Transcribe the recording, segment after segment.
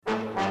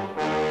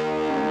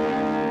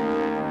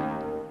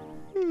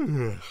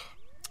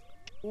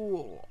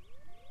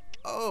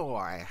Oh,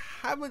 I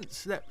haven't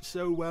slept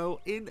so well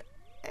in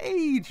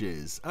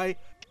ages.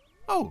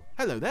 Oh,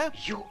 hello there.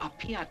 You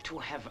appear to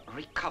have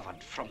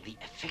recovered from the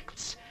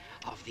effects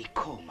of the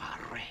coma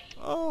ray.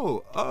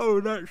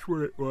 Oh, that's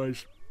what it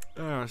was.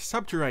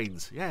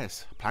 Subterranes,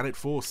 yes. Planet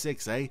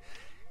 4-6, eh?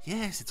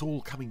 Yes, it's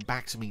all coming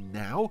back to me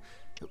now.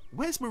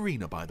 Where's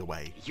Marina, by the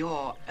way?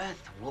 Your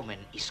Earth woman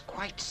is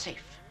quite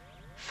safe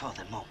for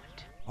the moment.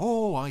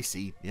 Oh, I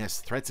see. Yes,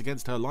 threats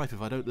against her life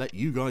if I don't let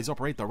you guys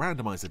operate the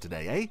randomizer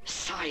today, eh?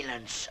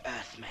 Silence,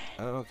 Earthman.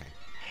 Oh, okay.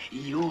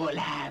 You will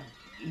have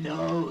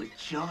no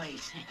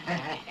choice.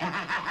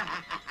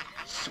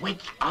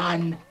 Switch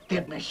on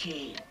the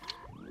machine.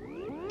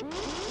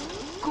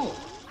 Good.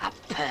 A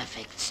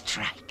perfect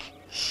strike.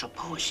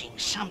 Supposing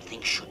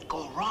something should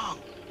go wrong.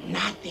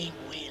 Nothing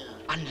will.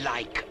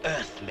 Unlike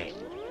Earthmen,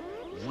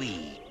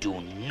 we do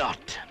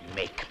not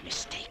make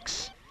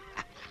mistakes.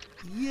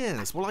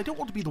 Yes, well, I don't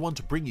want to be the one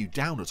to bring you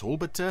down at all,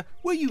 but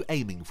were you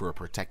aiming for a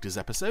Protectors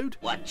episode?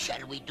 What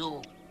shall we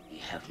do? We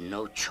have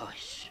no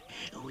choice.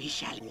 We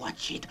shall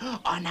watch it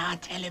on our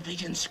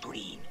television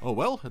screen. Oh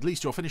well, at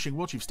least you're finishing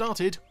what you've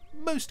started.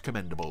 Most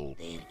commendable.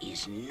 There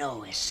is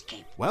no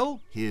escape. Well,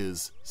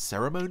 here's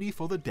Ceremony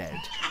for the Dead.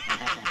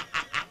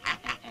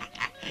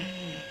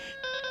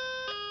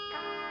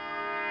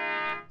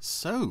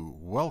 So,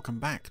 welcome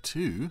back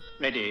to...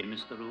 Ready,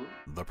 Mr. Rule?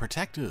 The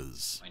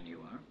Protectors. When you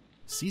are.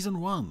 Season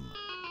 1.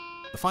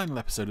 The final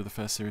episode of the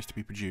first series to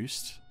be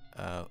produced,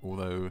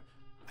 although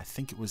I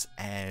think it was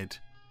aired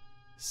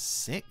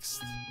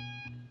 6th.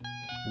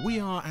 We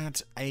are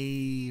at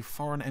a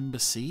foreign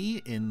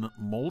embassy in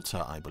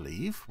Malta, I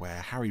believe,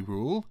 where Harry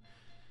Rule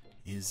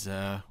is,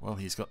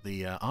 he's got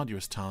the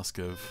arduous task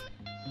of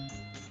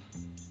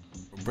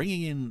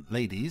bringing in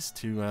ladies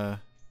to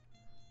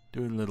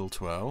do a little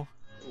twirl.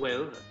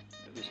 Well,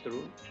 Mr.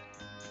 Rule?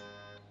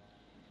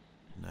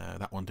 No,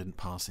 that one didn't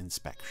pass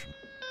inspection.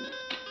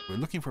 We're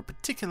looking for a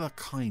particular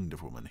kind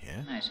of woman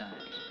here. Nice eyes.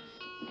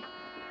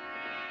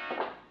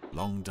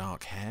 Long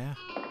dark hair.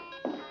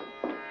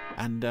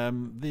 And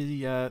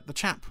the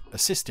chap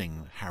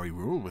assisting Harry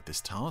Rule with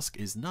this task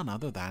is none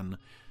other than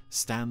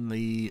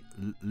Stanley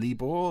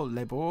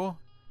Lebor.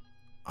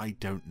 I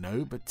don't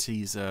know, but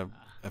he's a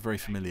very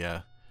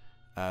familiar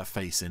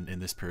face in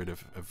this period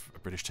of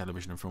British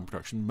television and film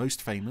production.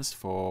 Most famous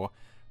for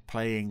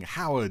playing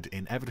Howard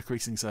in Ever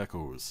Decreasing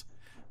Circles.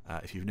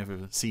 If you've never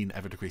seen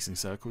Ever Decreasing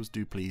Circles,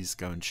 do please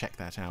go and check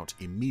that out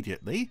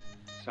immediately.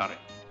 Sorry.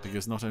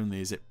 Because not only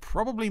is it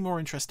probably more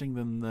interesting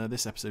than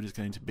this episode is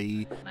going to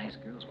be, Nice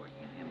girls working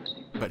in the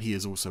embassy. but he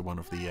is also one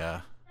of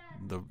the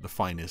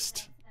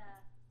finest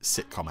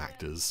sitcom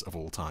actors of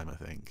all time, I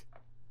think.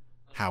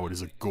 Howard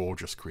is a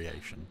gorgeous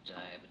creation.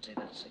 I would say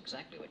that's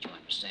exactly what you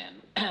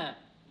understand.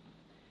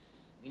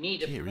 We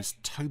need a... Here is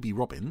Toby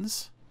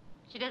Robbins.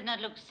 She does not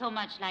look so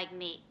much like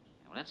me,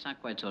 Well, that's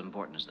not quite so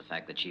important as the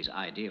fact that she's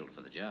ideal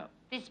for the job.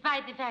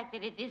 despite the fact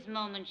that at this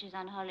moment she's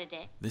on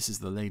holiday. This is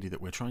the lady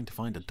that we're trying to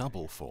find a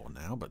double for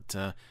now,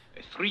 but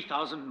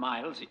 3,000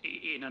 miles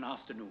in an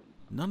afternoon.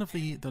 none of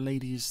the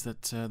ladies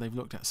that they've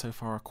looked at so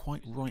far are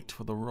quite right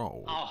for the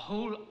role. Our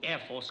whole Air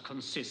Force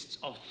consists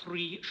of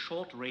 3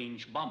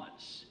 short-range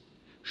bombers.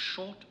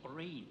 Short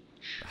range.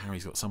 But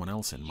Harry's got someone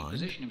else in The mind.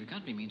 position of your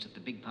country means that the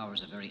big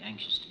powers are very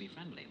anxious to be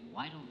friendly.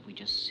 Why don't we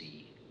just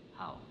see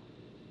how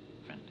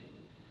friendly?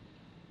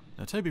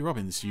 Now, Toby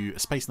Robbins, you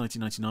Space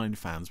 1999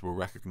 fans will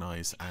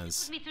recognise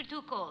as Put me through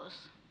 2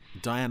 calls.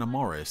 Diana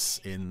Morris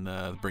in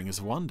Bringers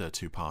of Wonder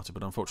two-parter,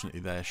 but unfortunately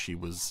there she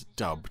was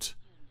dubbed.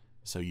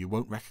 So you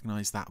won't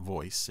recognise that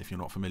voice if you're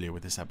not familiar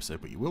with this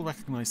episode, but you will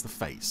recognise the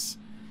face.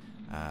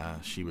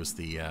 She was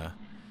the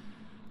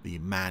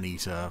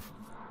man-eater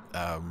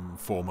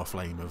former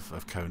flame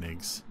of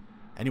Koenig's.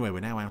 Anyway, we're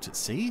now out at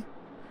sea.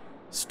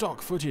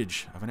 Stock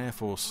footage of an Air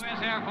Force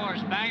Where's Air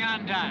Force? Bang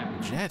on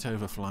time. jet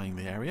overflying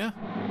the area.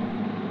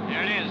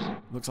 There it is.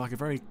 Looks like a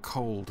very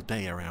cold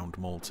day around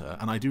Malta,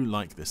 and I do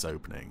like this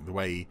opening. The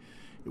way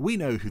we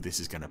know who this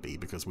is going to be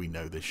because we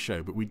know this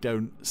show, but we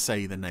don't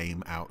say the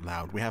name out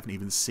loud. We haven't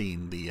even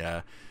seen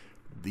the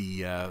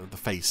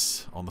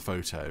face on the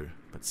photo,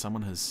 but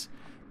someone has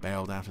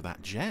bailed out of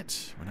that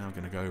jet. We're now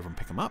going to go over and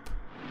pick them up,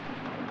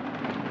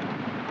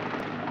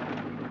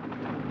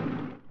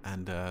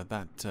 and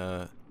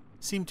that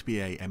seemed to be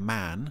a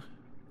man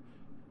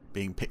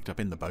being picked up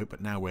in the boat,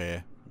 but now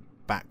we're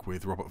back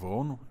with Robert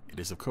Vaughan. It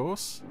is, of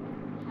course,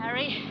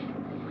 Harry,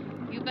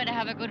 you better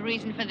have a good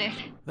reason for this.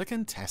 the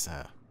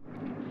Contessa.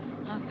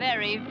 A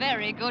very,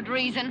 very good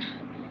reason.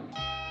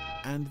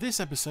 And this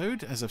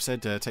episode, as I've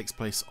said, takes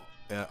place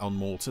on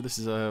Malta.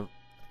 There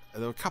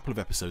were a couple of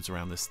episodes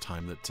around this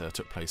time that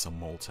took place on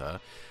Malta,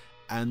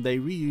 and they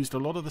reused a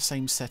lot of the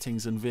same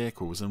settings and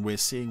vehicles, and we're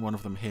seeing one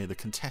of them here, the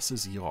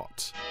Contessa's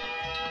yacht,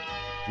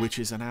 which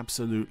is an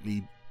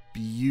absolutely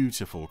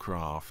beautiful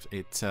craft.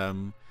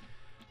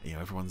 You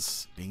know,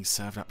 everyone's being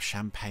served up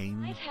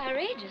champagne. Right,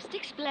 Harry, just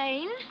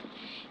explain.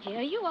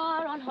 Here you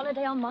are on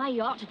holiday on my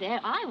yacht.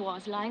 There I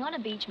was, lying on a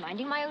beach,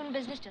 minding my own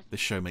business. This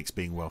show makes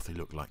being wealthy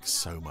look like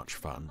so much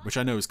fun, which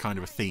I know is kind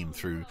of a theme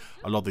through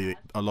a lot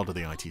of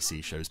the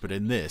ITC shows. But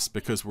in this,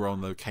 because we're on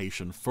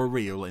location for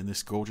real in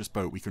this gorgeous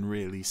boat, we can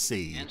really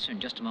see Answer in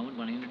just a moment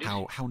when I introduce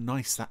you. how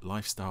nice that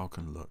lifestyle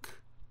can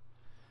look.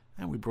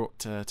 And we brought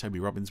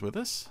Toby Robbins with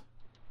us.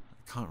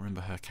 I can't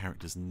remember her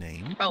character's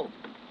name. Oh,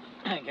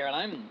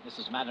 Caroline, this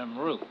is Madame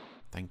Rue.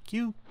 Thank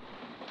you.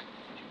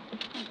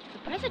 The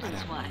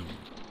President's wife.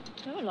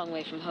 You're a long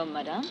way from home,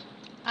 madame.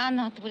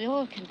 Not at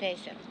all,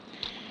 Contessa.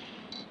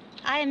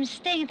 I am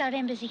staying at our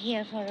embassy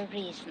here for a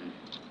reason.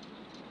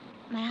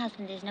 My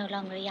husband is no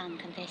longer young,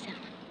 Contessa.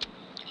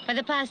 For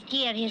the past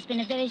year, he has been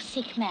a very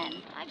sick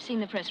man. I've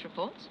seen the press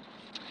reports.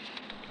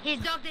 His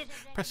doctors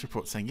Press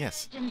report saying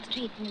yes. have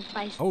treatment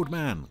by Old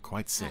man,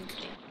 quite sick.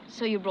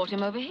 So you brought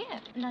him over here?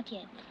 Not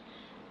yet.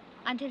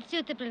 Until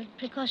suitable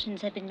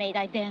precautions have been made,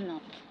 I dare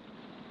not.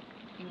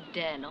 You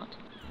dare not.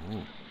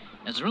 Ooh.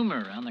 There's a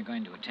rumor around they're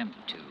going to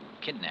attempt to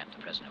kidnap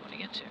the president when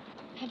he gets here.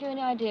 Have you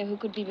any idea who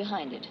could be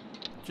behind it?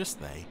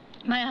 Just they.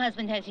 My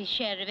husband has his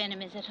share of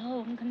enemies at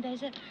home,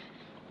 Contessa.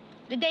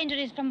 The danger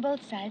is from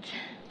both sides.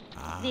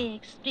 The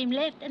extreme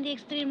left and the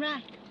extreme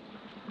right.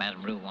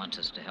 Madame Rue wants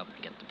us to help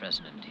get the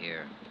president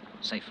here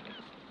safely.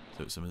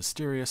 So it's a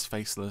mysterious,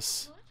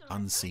 faceless,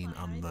 unseen,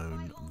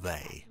 unknown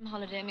they.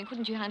 Holiday, I mean,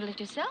 couldn't you handle it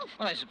yourself?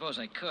 Well, I suppose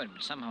I could,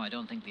 but somehow I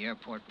don't think the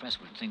airport press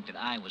would think that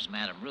I was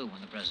Madame Rue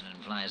when the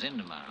president flies in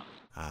tomorrow.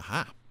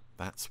 Aha.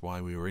 That's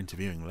why we were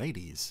interviewing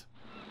ladies.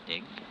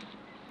 Dig?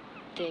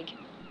 Dig.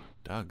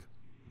 Doug.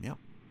 Yep.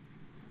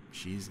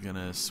 She's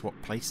gonna swap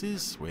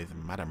places with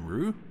Madame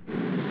Rue.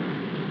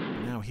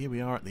 Now here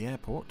we are at the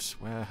airport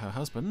where her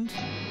husband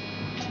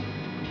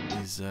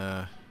is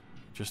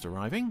just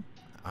arriving.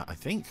 I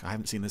think. I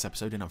haven't seen this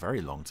episode in a very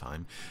long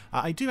time.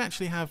 I do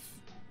actually have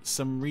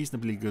some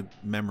reasonably good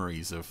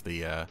memories of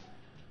the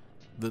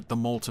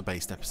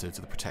Malta-based episodes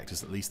of The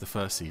Protectors, at least the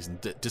first season,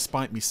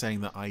 despite me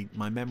saying that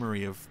my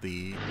memory of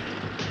the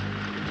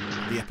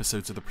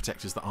episodes of The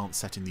Protectors that aren't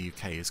set in the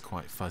UK is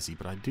quite fuzzy,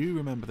 but I do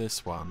remember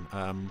this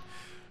one.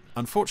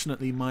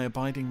 Unfortunately, my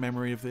abiding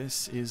memory of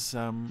this is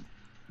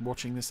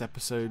watching this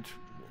episode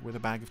with a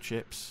bag of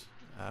chips.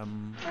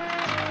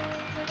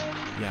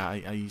 Yeah,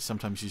 I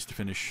sometimes used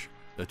to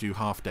do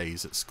half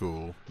days at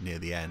school near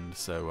the end,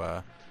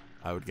 so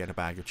I would get a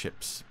bag of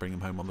chips, bring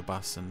them home on the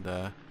bus, and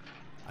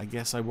I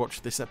guess I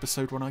watched this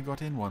episode when I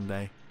got in one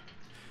day.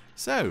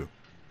 So,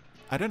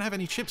 I don't have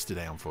any chips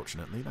today,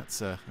 unfortunately.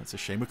 That's a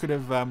shame. I could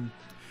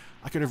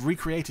have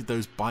recreated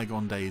those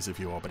bygone days of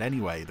yore. But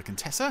anyway, the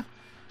Contessa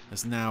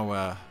is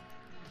now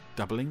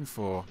doubling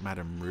for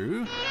Madame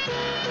Rue,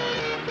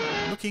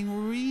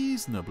 looking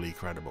reasonably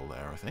credible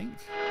there, I think.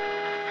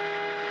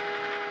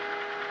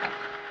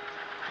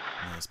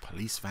 There's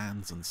police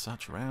vans and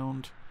such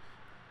around,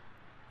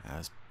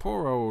 as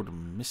poor old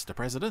Mr.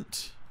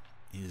 President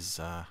is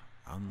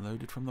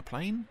unloaded from the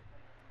plane.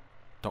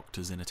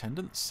 Doctors in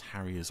attendance.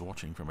 Harry is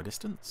watching from a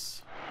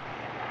distance.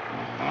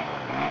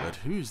 But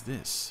who's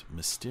this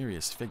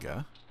mysterious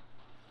figure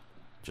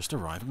just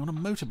arriving on a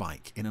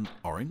motorbike in an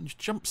orange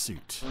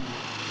jumpsuit?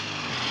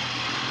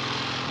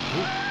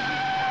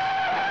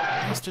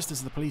 It's just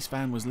as the police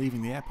van was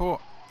leaving the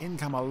airport, in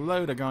come a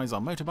load of guys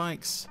on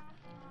motorbikes,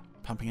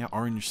 pumping out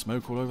orange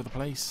smoke all over the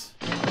place.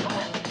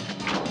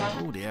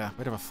 Oh dear,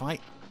 bit of a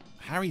fight.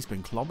 Harry's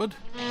been clobbered.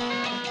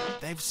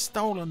 They've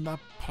stolen the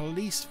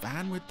police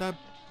van with the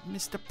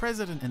Mr.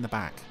 President in the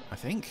back, I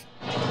think.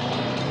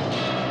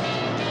 I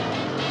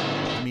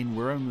mean,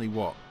 we're only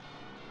what?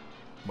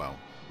 Well,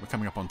 we're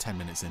coming up on 10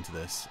 minutes into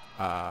this.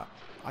 I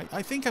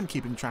think I'm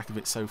keeping track of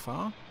it so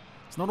far.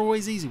 It's not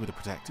always easy with the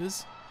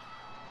Protectors.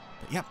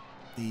 But yep,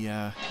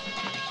 the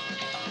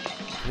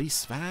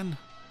police van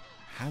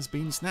has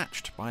been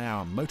snatched by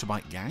our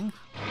motorbike gang.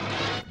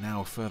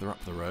 Now further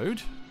up the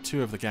road,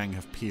 two of the gang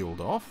have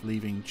peeled off,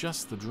 leaving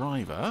just the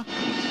driver.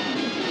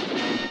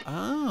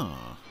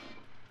 Ah.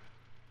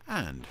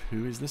 And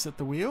who is this at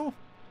the wheel?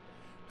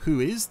 Who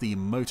is the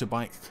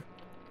motorbike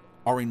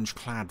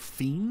orange-clad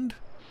fiend?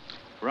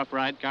 We're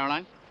upright,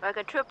 Caroline? Like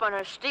a trip on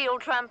a steel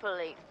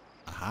trampoline.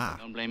 Aha.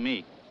 Don't blame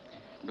me.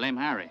 Blame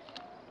Harry.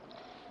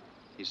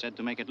 He said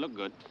to make it look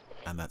good.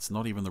 And that's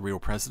not even the real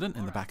president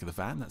in the back of the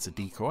van. That's a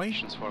decoy.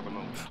 For the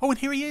move. Oh, and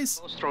here he is.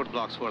 Most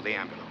roadblocks for the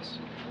ambulance.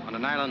 On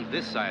an island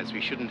this size,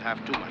 we shouldn't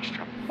have too much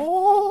trouble.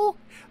 Oh!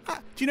 Do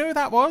you know who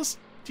that was?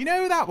 Do you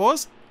know who that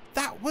was?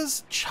 That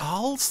was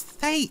Charles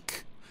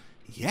Thake.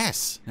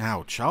 Yes.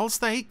 Now, Charles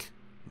Thake,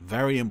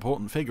 very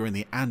important figure in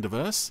the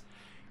Anderverse.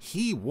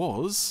 He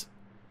was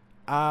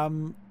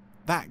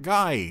that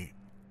guy.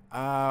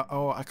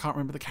 I can't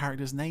remember the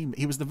character's name.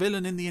 He was the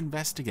villain in The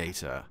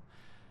Investigator.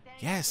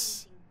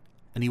 Yes.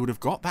 And he would have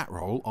got that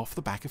role off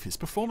the back of his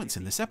performance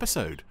in this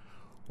episode,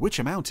 which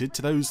amounted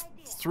to those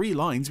 3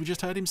 lines we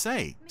just heard him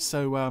say.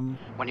 So,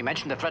 when you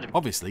mentioned the threat of...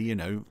 obviously, you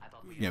know,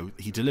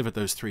 he delivered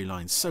those 3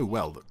 lines so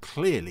well that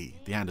clearly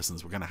the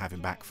Andersons were going to have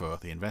him back for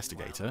The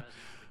Investigator.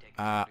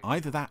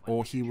 Either that,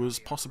 or he was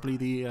possibly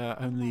the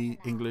only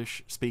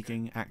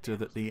English-speaking actor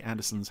that the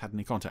Andersons had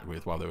any contact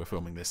with while they were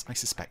filming this. I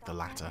suspect the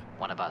latter.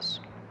 One of us,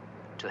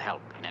 to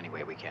help in any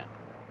way we can.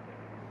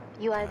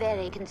 You are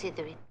very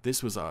considerate.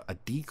 This was a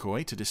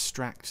decoy to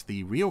distract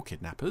the real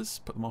kidnappers,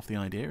 put them off the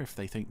idea if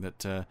they think that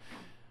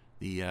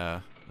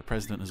the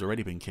president has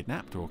already been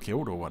kidnapped or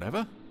killed or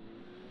whatever.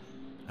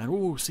 And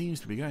all seems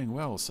to be going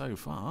well so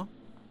far.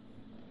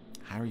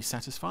 Harry's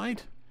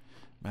satisfied.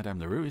 Madame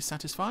LaRue is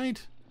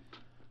satisfied.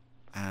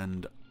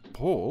 And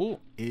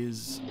Paul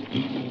is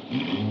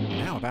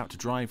now about to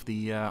drive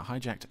the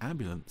hijacked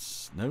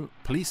ambulance, no,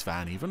 police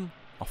van even,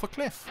 off a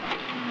cliff.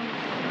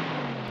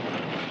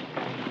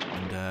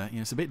 And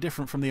it's a bit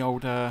different from the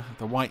old the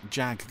white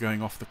Jag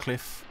going off the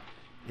cliff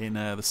in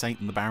The Saint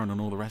and the Baron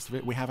and all the rest of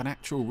it. We have an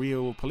actual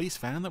real police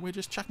van that we're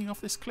just chucking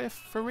off this cliff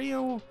for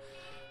real.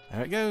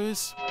 There it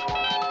goes.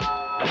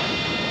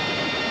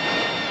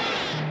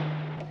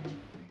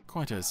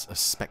 Quite a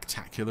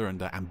spectacular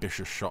and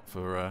ambitious shot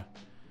for a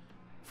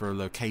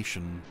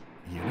location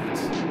unit.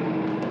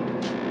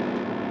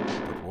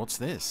 But what's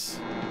this?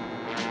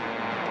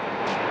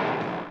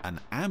 An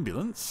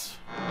ambulance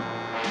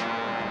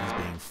is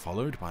being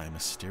followed by a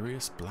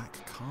mysterious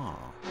black car.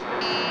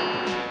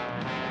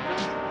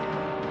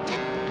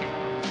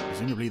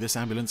 Presumably this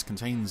ambulance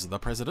contains the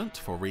president,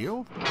 for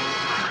real.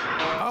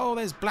 Oh,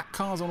 there's black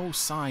cars on all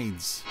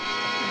sides.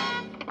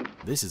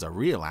 This is a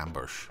real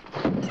ambush.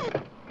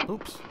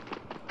 Oops.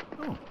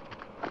 Oh.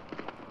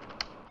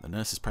 The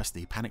nurse has pressed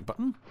the panic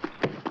button.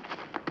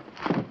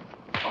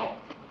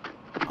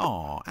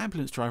 Oh,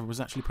 ambulance driver was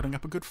actually putting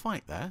up a good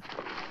fight there.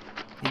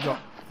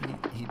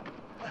 He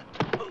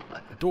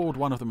doored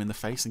one of them in the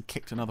face and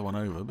kicked another one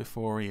over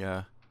before he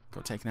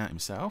got taken out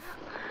himself.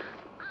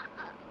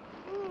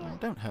 Oh,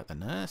 don't hurt the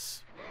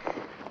nurse.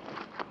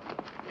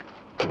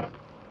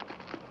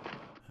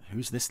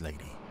 Who's this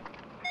lady?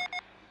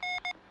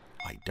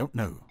 I don't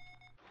know.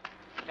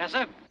 Yes,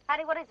 sir?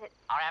 Harry, what is it?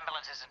 Our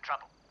ambulance is in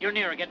trouble. You're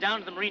near. Get down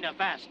to the marina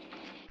fast.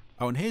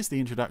 Oh, and here's the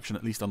introduction,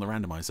 at least on the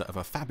randomizer, of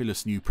a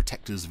fabulous new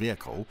Protector's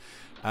vehicle.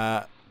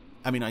 I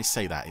mean, I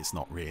say that, it's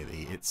not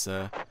really. It's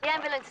The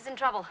ambulance is in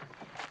trouble.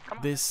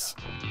 this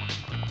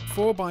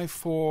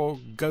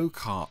 4x4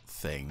 go-kart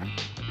thing.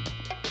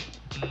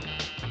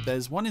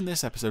 There's one in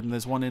this episode, and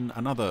there's one in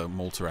another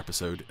Malta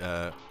episode,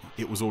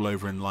 It Was All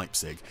Over in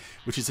Leipzig,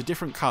 which is a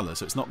different colour,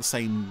 so it's not the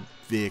same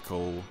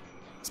vehicle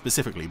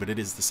specifically, but it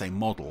is the same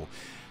model.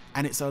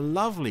 And it's a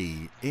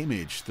lovely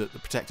image that the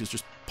Protectors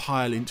just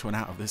pile into and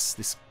out of this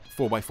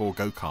 4x4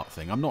 go-kart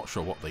thing. I'm not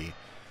sure what the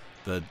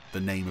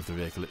name of the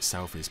vehicle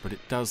itself is, but it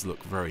does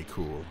look very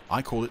cool.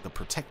 I call it the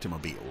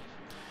Protectomobile.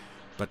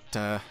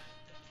 But,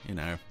 you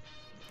know,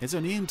 it's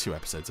only in 2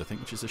 episodes, I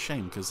think, which is a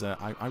shame, because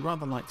I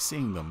rather like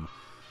seeing them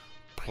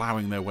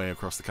ploughing their way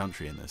across the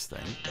country in this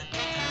thing.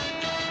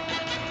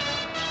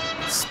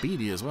 It's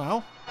speedy as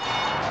well.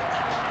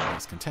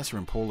 As Contessa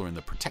and Paul are in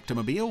the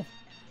Protectomobile,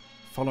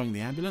 following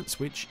the ambulance,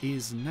 which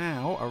is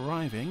now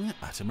arriving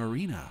at a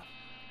marina.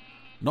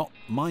 Not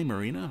my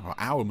marina, or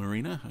our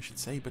marina, I should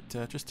say, but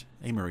just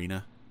a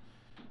marina.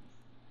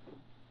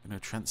 Going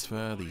to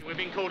transfer the... We've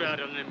been called out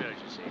on an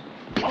emergency.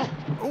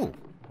 Oh,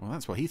 well,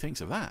 that's what he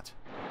thinks of that.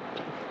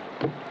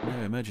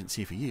 No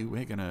emergency for you.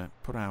 We're going to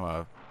put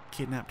our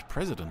kidnapped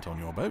president on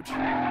your boat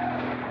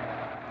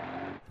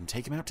and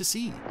take him out to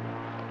sea.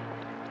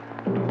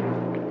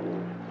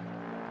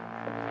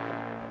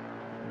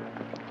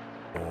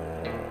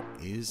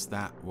 Is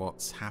that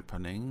what's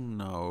happening?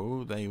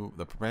 No,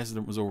 the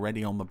president was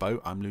already on the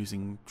boat. I'm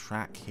losing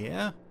track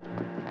here.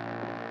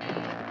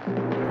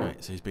 Right,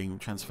 so he's being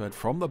transferred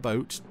from the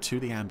boat to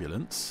the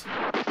ambulance.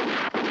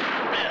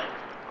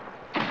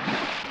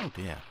 Oh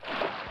dear.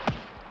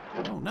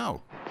 Oh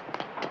no.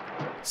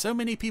 So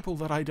many people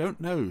that I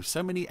don't know.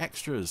 So many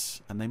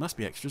extras. And they must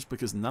be extras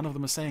because none of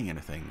them are saying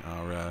anything.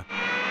 Are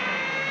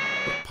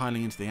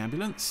piling into the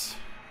ambulance.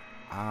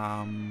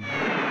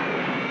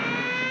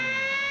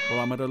 Well,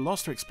 I'm at a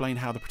loss to explain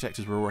how the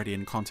Protectors were already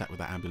in contact with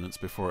that ambulance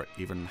before it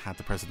even had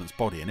the President's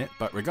body in it.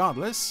 But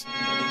regardless,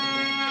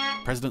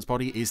 the President's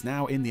body is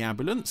now in the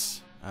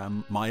ambulance.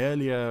 My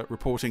earlier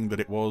reporting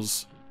that it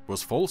was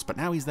false, but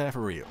now he's there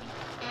for real.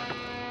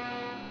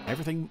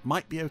 Everything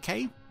might be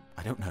okay.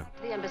 I don't know.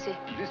 The embassy.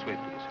 This way,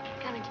 please.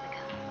 Come into the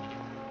car.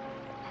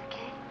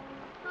 Okay.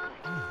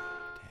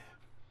 Oh,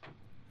 dear.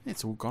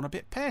 It's all gone a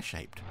bit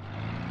pear-shaped.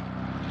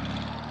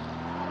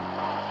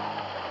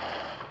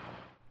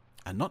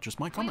 And not just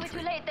my We were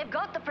commentary. too late. They've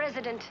got the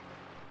president.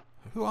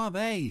 Who are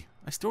they?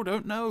 I still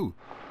don't know.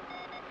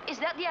 Is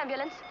that the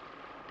ambulance?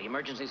 The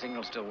emergency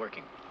signal's still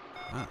working.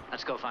 Ah.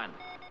 Let's go find them.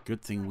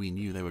 Good thing we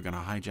knew they were going to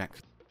hijack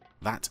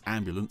that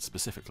ambulance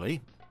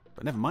specifically.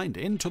 But never mind,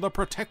 into the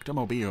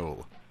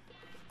Protectomobile.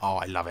 Oh,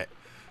 I love it.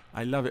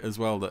 I love it as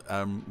well that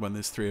when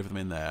there's 3 of them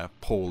in there,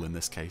 Paul in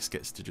this case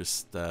gets to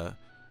just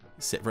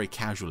sit very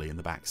casually in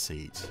the back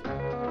seat.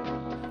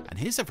 And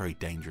here's a very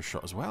dangerous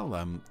shot as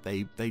well.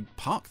 They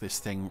park this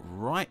thing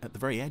right at the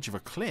very edge of a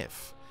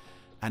cliff,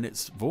 and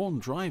it's Vaughan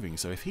driving.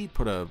 So if he'd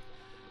put a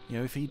You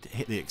know, if he'd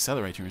hit the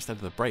accelerator instead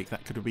of the brake,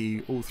 that could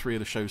be all three of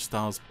the show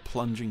stars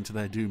plunging to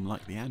their doom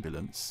like the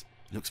ambulance.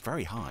 It looks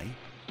very high.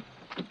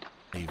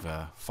 They've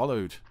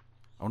followed...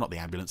 Oh, not the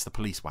ambulance, the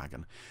police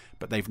wagon.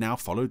 But they've now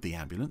followed the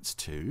ambulance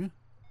to...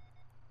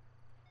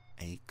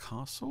 a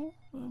castle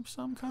of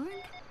some kind?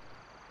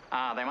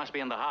 They must be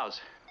in the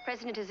house.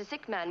 President is a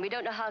sick man. We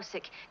don't know how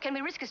sick. Can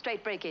we risk a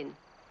straight break-in?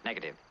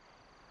 Negative.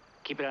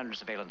 Keep it under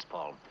surveillance,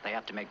 Paul. They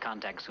have to make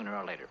contact sooner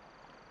or later.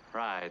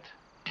 Right.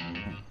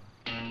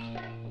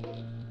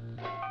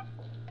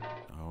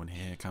 Oh, and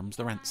here comes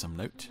the ransom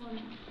note.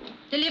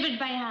 Delivered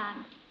by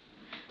hand.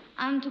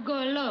 I'm to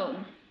go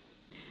alone.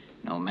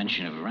 No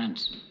mention of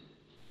ransom.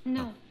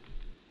 No.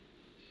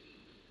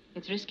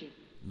 It's risky.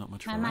 Not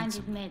much for My a mind is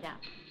ransom. made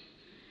up.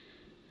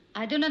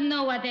 I do not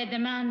know what their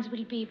demands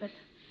will be, but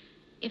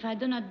if I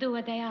do not do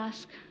what they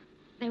ask,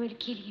 they will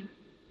kill him.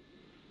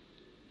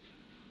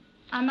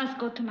 I must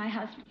go to my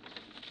husband.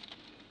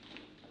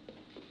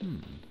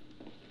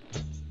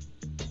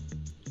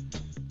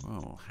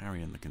 Well,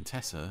 Harry and the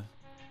Contessa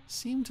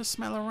seem to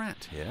smell a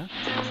rat here.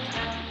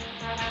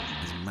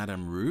 As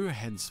Madame Rue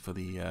heads for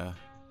the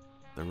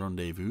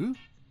rendezvous.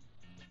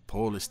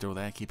 Paul is still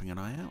there, keeping an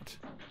eye out.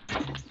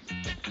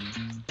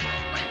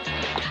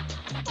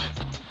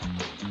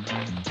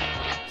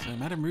 So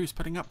Madame Rue's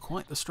putting up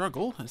quite the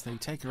struggle as they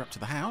take her up to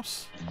the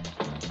house.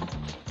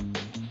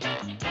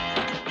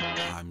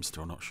 I'm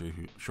still not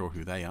sure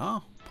who they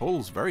are.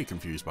 Paul's very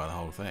confused by the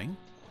whole thing.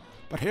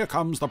 But here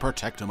comes the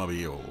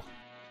Protectomobile.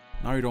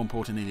 Mary Dawn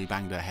Porter nearly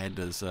banged her head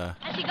as... Has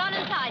she gone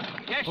inside?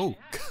 Yes. Oh,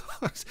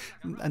 God.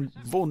 And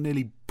Vaughan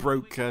nearly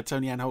broke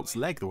Tony Ann Holt's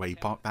leg the way he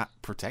parked that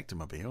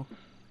Protectomobile.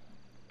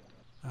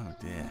 Oh,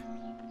 dear.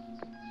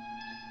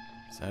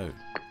 So,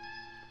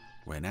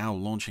 we're now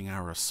launching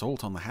our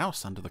assault on the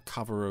house under the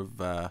cover of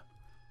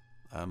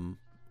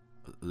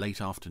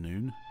late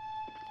afternoon.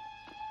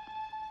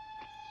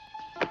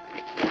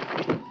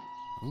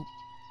 Oh.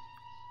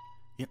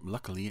 Yep,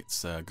 luckily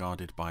it's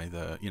guarded by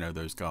the,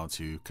 those guards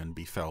who can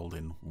be felled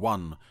in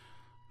one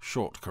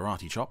short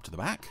karate chop to the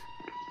back.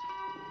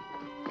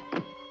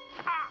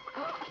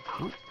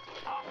 Ooh.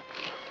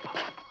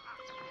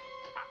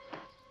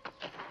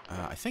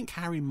 I think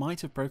Harry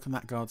might have broken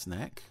that guard's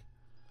neck.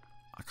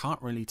 I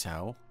can't really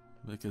tell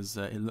because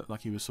it looked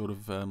like he was sort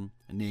of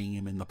kneeing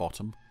him in the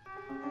bottom.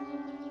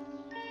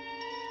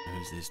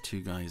 There's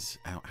two guys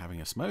out having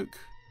a smoke.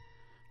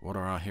 What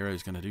are our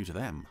heroes going to do to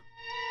them?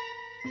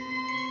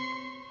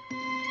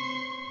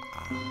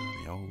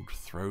 The old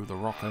throw the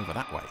rock over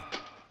that way.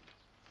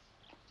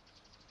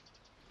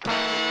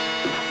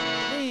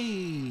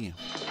 Hey!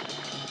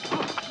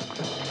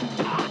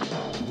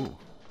 Ooh.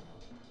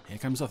 Here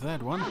comes the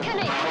third one.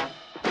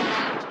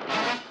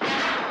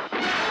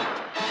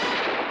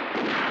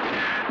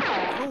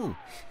 Oh!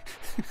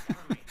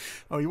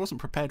 Oh, he wasn't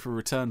prepared for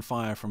return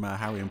fire from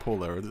Harry and Paul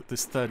there.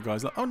 This third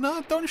guy's like, oh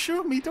no, don't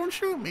shoot me, don't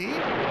shoot me! Ooh.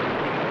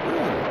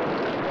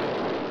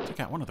 Took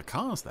out one of the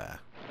cars there.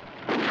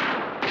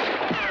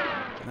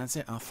 And that's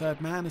it, our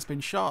third man has been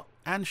shot,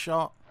 and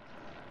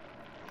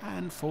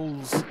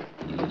falls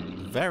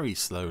very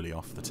slowly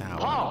off the tower.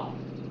 Paul!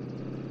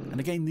 And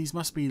again, these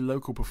must be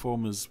local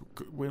performers.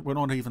 We're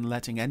not even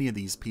letting any of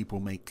these people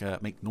make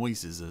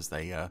noises as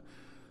they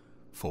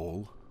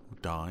fall or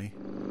die.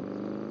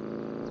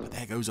 But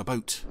there goes a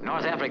boat.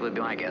 North Africa would be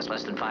my guess,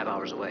 less than 5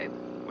 hours away.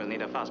 We'll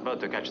need a fast boat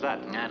to catch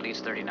that. At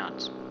least 30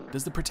 knots.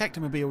 Does the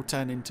Protectomobile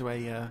turn into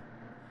a...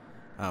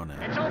 Oh no.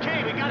 It's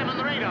okay, we got him on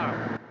the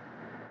radar.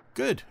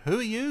 Good. Who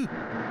are you?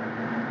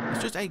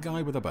 It's just a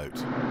guy with a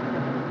boat.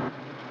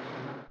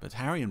 But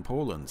Harry and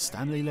Paul and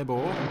Stanley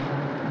Lebor,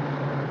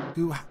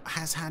 who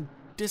has had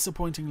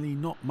disappointingly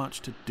not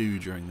much to do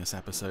during this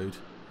episode,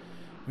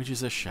 which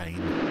is a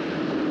shame.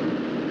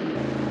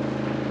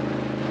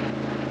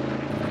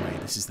 Anyway,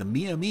 this is the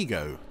Mi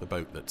Amigo, the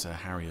boat that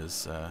Harry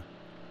has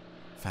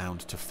found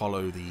to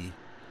follow the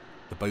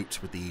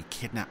boat with the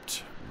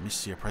kidnapped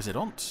Monsieur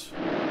President.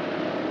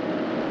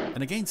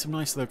 And again, some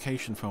nice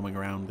location filming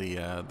around the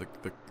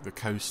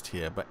coast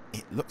here, but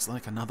it looks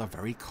like another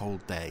very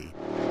cold day.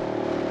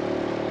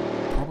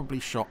 Probably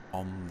shot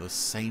on the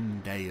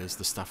same day as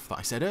the stuff that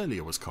I said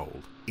earlier was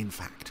cold, in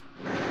fact.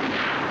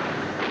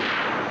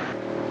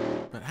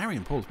 But Harry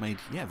and Paul's made,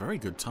 very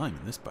good time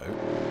in this boat.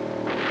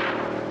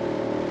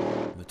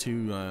 The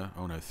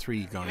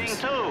three guys...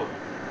 Giving too!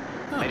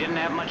 They didn't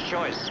have much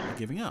choice. They're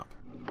giving up.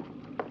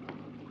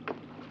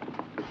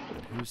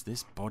 And who's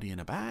this body in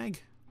a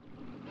bag?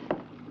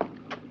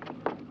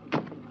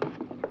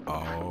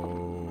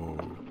 Oh.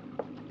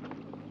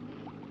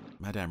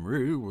 Madame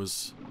Rue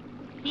was...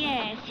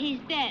 Yes, he's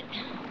dead.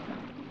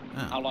 Oh.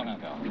 How long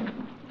ago?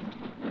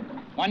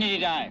 When did he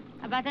die?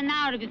 About an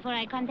hour before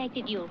I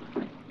contacted you.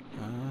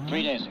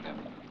 3 days ago.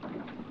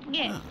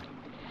 Yes. Oh.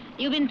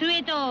 You've been through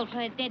it all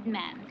for a dead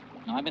man.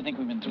 No, I think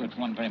we've been through it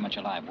for one very much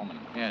alive woman.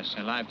 Yes,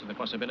 alive to the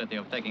possibility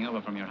of taking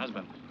over from your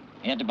husband.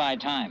 He had to buy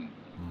time.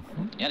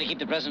 You had to keep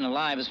the president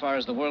alive as far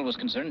as the world was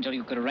concerned until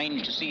you could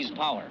arrange to seize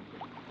power.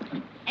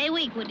 A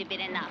week would have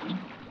been enough.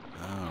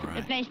 All right.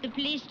 Replace the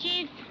police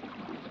chief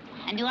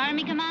and the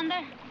army commander.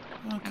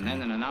 Okay. And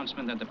then an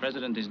announcement that the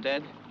president is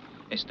dead,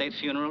 a state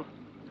funeral,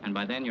 and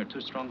by then you're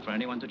too strong for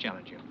anyone to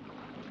challenge you.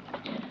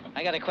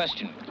 I got a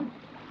question.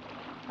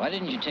 Why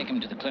didn't you take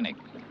him to the clinic?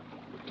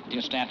 With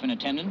your staff in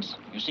attendance,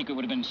 your secret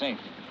would have been safe.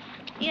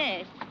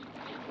 Yes,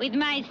 with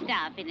my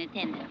staff in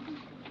attendance.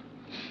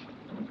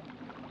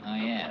 Oh,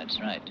 yeah, that's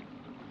right.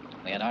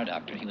 We had our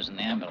doctor. He was in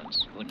the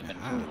ambulance. Wouldn't have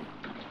been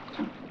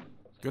fooled.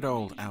 Good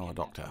old our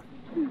doctor.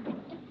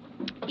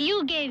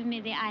 You gave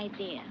me the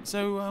idea.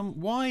 So,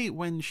 why,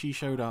 when she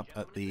showed up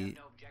at the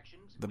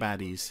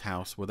baddie's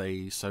house, were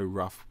they so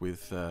rough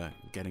with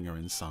getting her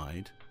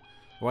inside?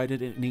 Why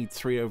did it need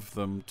 3 of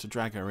them to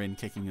drag her in,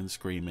 kicking and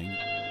screaming?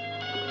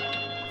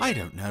 I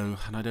don't know,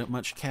 and I don't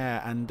much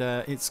care, and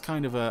it's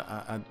kind of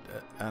an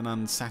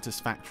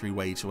unsatisfactory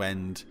way to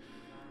end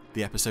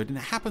the episode, and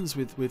it happens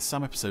with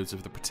some episodes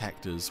of The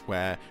Protectors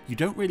where you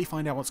don't really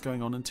find out what's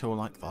going on until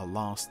like the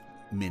last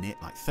minute,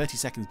 like 30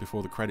 seconds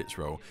before the credits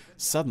roll.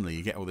 Suddenly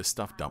you get all this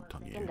stuff dumped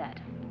on you.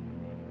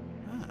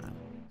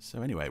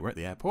 So anyway, we're at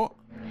the airport.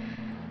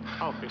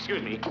 Oh,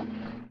 excuse me.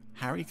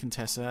 Harry,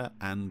 Contessa,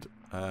 and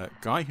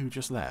Guy, who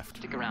just left.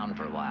 Stick around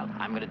for a while.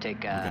 I'm going to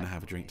take... We're going to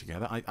have a drink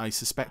together. I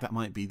suspect that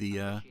might be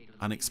the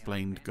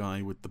unexplained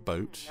guy with the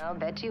boat. I'll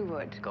bet you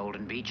would.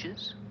 Golden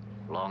Beaches,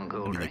 long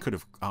cool I mean, they drink. could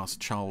have asked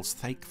Charles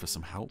Thake for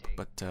some help,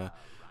 but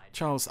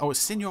Charles... Oh, it's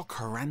Signor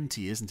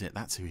Caranti, isn't it?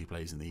 That's who he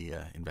plays in the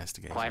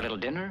Investigator. Quiet little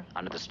dinner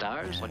under the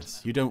stars.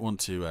 Yes. You don't want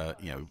to,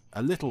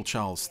 a little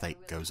Charles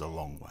Thake goes a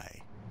long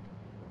way.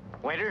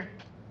 Waiter.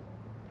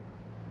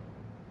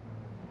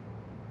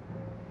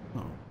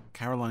 Oh,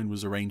 Caroline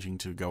was arranging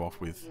to go off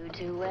with You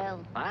do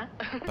well.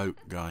 What? boat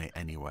guy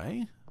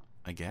anyway,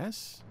 I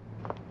guess.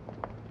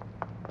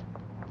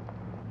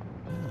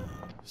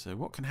 So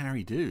what can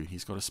Harry do?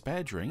 He's got a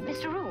spare drink,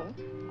 Mr. Rule,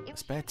 a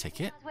spare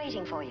ticket,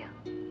 waiting for you.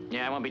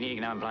 Yeah, I won't be needing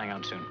it now. I'm flying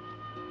out soon.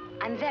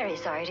 I'm very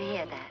sorry to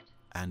hear that.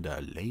 and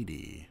a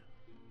lady.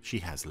 She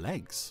has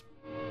legs.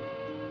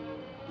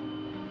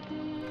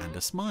 And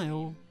a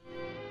smile.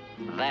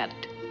 That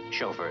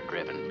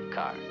chauffeur-driven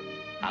car.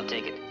 I'll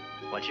take it.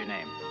 What's your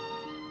name?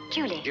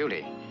 Julie.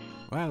 Julie.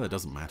 Well, it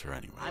doesn't matter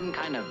anyway. I'm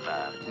kind of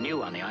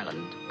new on the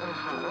island.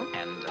 Uh-huh.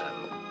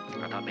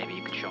 And I thought maybe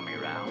you could show me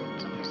around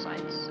some of the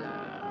sights.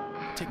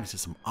 Take me to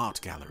some art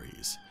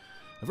galleries.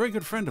 A very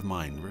good friend of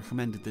mine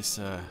recommended this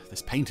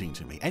this painting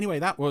to me. Anyway,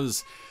 that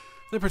was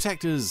The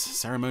Protectors,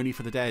 Ceremony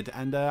for the Dead,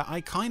 and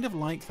I kind of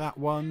like that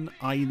one.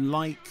 I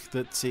like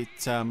that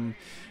it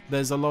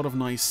there's a lot of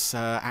nice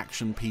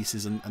action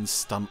pieces and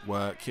stunt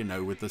work, you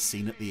know, with the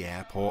scene at the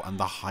airport and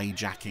the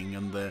hijacking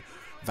and the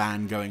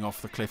van going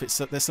off the cliff.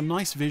 There's some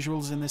nice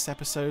visuals in this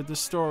episode. The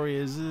story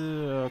is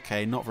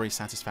okay, not very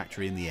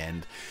satisfactory in the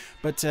end,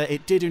 but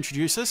it did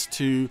introduce us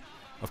to,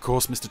 of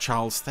course, Mr.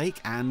 Charles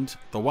Thake and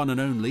the one and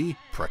only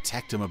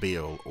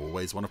Protectomobile,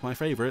 always one of my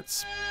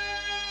favourites.